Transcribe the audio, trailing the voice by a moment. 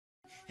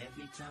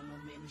time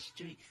I'm in the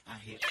street, I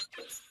hear.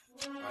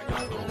 I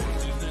got the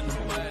horses in the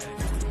bag,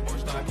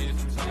 horse stock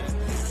is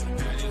insane.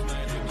 Daddy's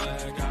made it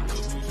black, got the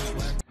boots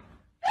black.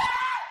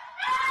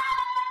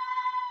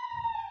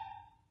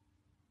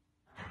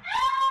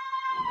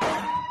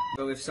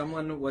 So if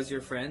someone was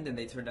your friend and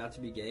they turned out to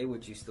be gay,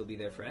 would you still be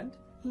their friend?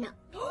 No.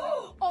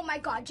 Oh my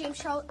God, James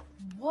Charles.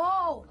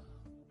 Whoa.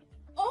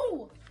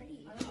 Oh.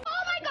 Pretty. Oh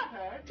my God,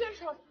 James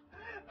Charles.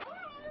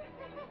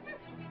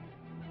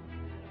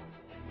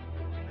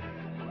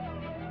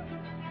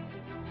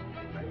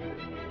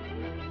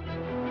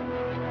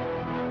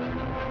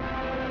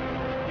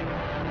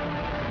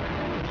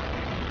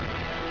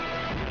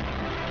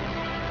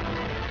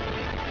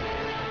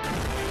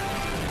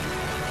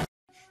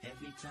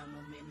 Every time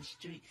I'm in the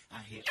street,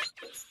 I hear.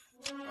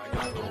 I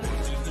got the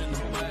horses in the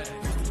bag,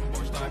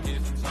 horse stock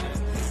is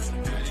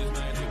insane. Daddy's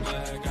made it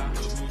black, got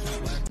the boots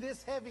black.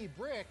 This heavy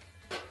brick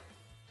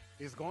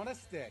is gonna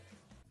stick.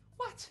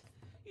 What?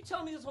 You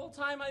telling me this whole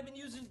time I've been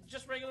using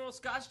just regular old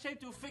Scotch tape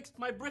to affix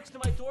my bricks to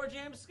my door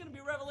jambs? It's gonna be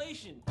a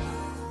revelation.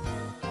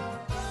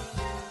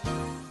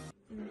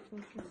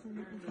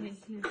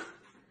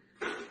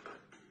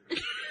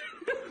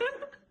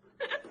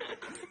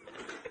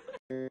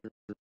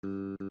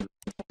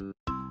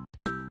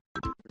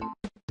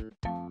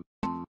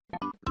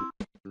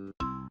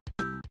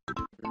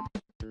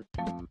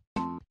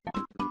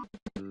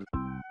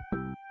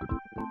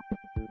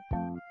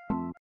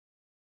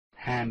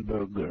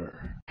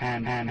 Hamburger,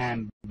 hamburger,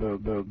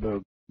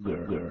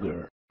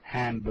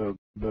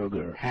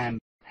 hamburger,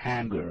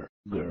 hamburger,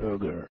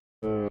 burger.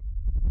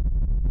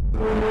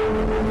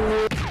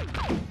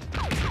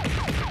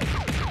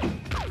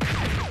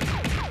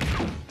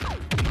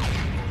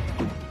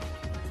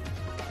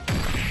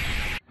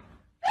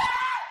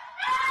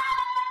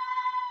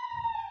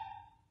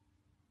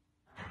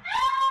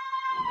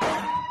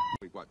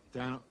 Wait, what?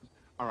 Down?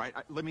 All right,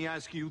 let me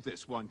ask you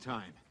this one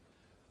time.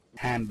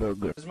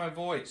 Hamburger. This is my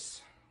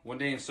voice. One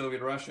day in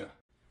Soviet Russia.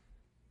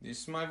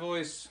 This is my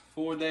voice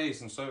 4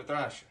 days in Soviet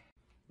Russia.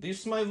 This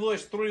is my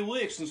voice 3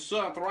 weeks in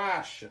Soviet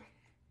Russia.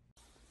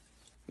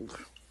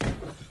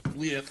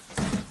 Блядь.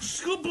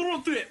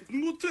 Скоброты!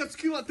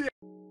 Мутецкий латте!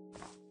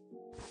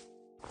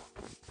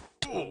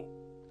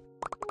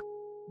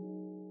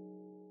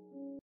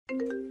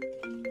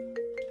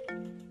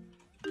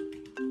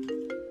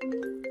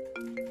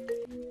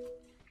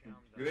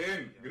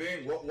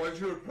 Green, what's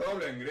your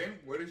problem, Green?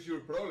 What is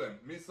your problem?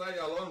 Missile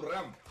alone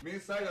ram.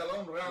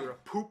 You're a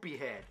poopy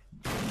head.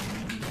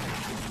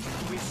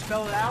 We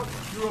spell it out.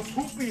 You're a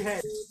poopy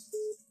head.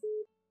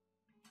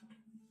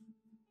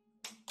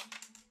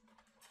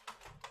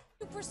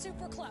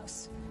 Super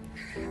close.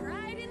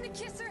 Right in the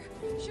kisser.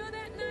 Show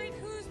that knight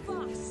who's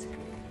boss.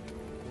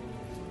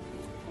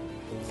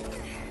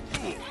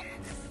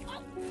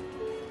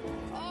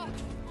 Oh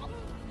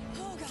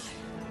God.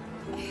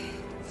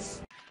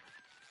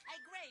 A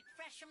grape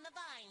fresh from the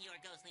vine, your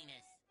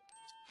ghostliness.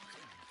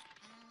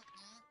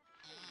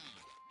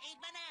 A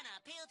banana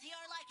peeled to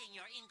your liking,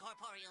 your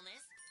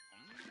incorporealness.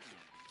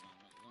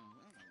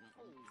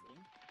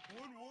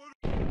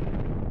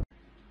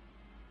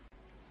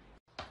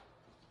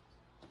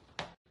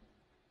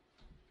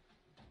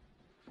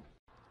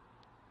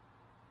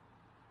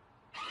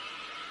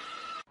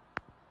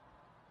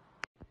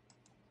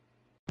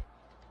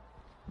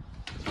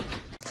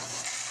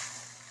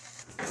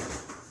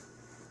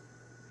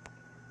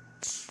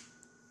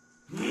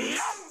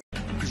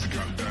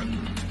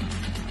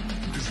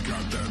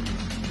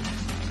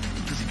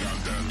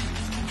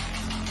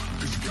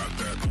 Got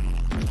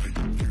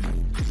that.